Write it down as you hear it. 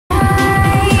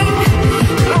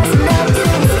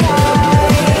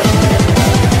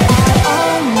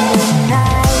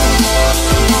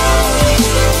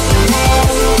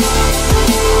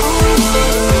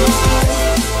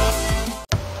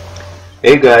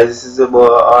Hey guys, this is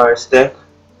about our stack.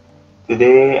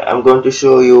 Today I'm going to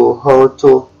show you how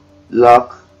to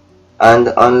lock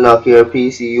and unlock your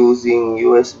PC using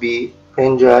USB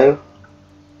pen drive.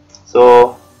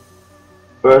 So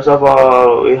first of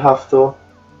all, we have to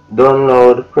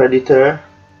download Predator.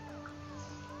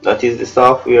 That is the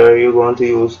software you're going to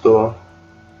use to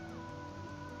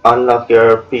unlock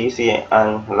your PC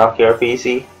and lock your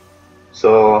PC.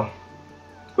 So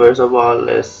first of all,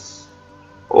 let's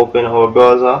open our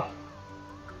browser.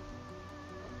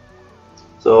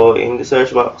 So in the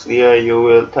search box there, you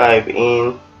will type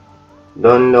in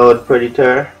download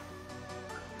Predator.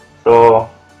 So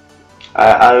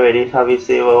I already have it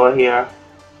saved over here,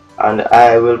 and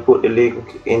I will put the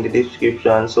link in the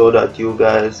description so that you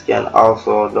guys can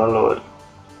also download.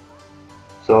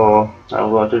 So I'm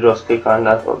going to just click on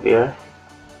that up there.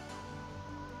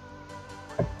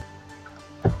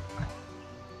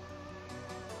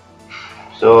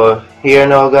 So here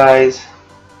now guys,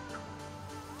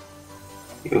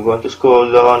 you're going to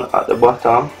scroll down at the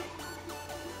bottom.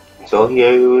 So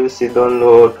here you will see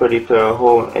download Predator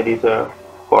home editor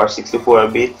for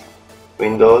 64-bit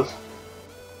Windows.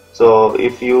 So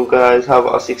if you guys have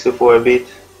a 64-bit,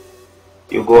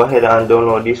 you go ahead and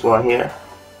download this one here.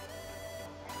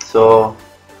 So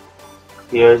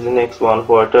here's the next one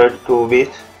for 32-bit.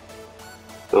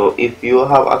 So if you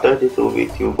have a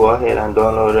 32-bit, you go ahead and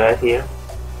download right here.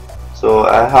 So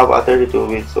I have a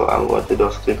 32-bit, so I'm going to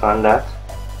just click on that,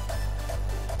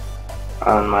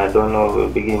 and my download will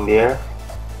begin there.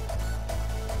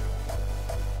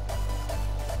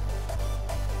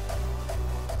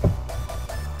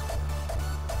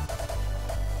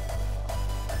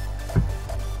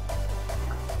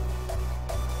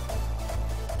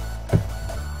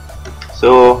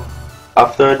 So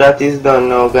after that is done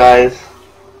now guys,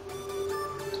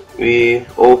 we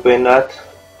open that.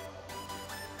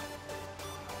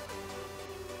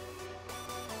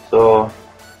 So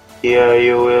here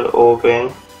you will open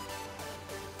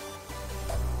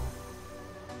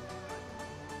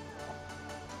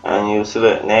and you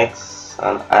select next,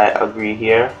 and I agree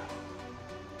here,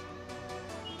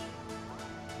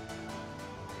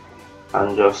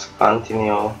 and just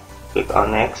continue, click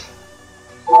on next.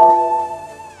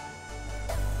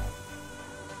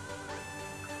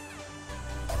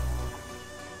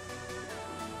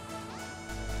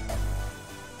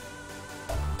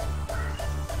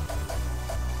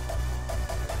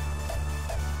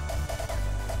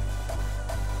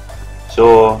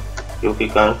 So you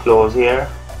click on close here,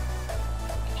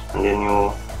 and then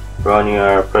you run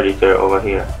your Predator over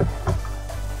here.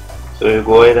 So you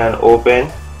go ahead and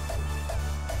open.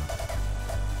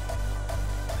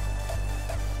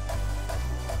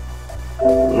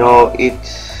 Now it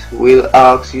will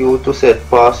ask you to set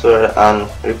password and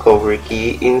recovery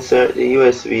key. Insert the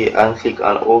USB and click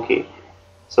on OK.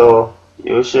 So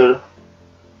you should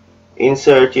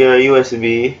insert your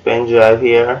USB pen drive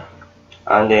here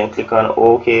and then click on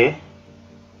OK.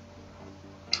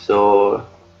 So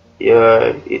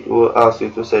here it will ask you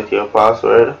to set your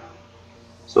password.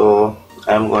 So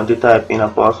I'm going to type in a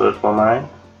password for mine.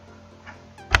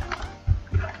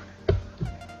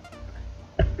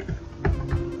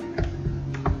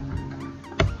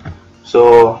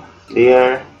 So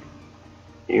there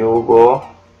you go.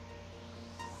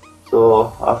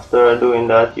 So after doing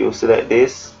that, you select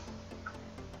this,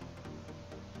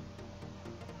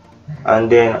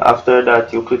 and then after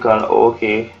that you click on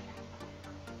OK.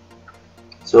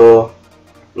 So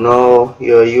now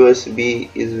your USB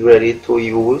is ready to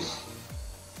use.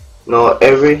 Now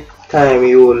every time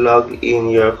you log in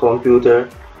your computer,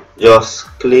 just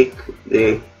click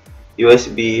the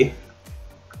USB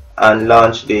and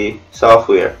launch the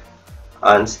software,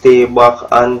 and stay back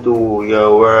and do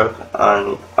your work,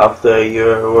 and after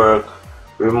your work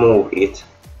remove it.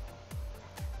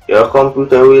 Your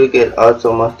computer will get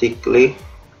automatically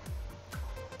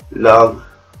logged,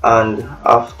 and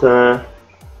after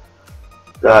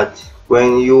that,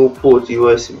 when you put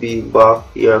USB back,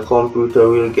 your computer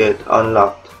will get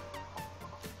unlocked.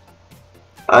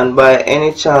 And by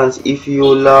any chance, if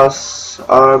you lost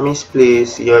or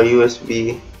misplaced your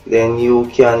USB, then you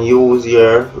can use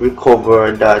your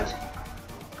recover that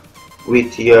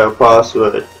with your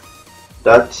password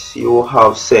that you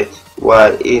have set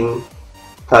while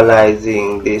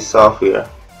initializing this software.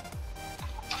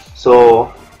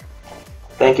 So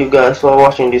thank you guys for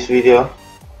watching this video.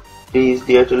 Please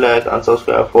dare to like and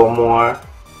subscribe for more,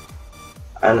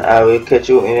 and I will catch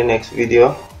you in the next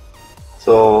video.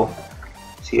 So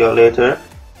see you later.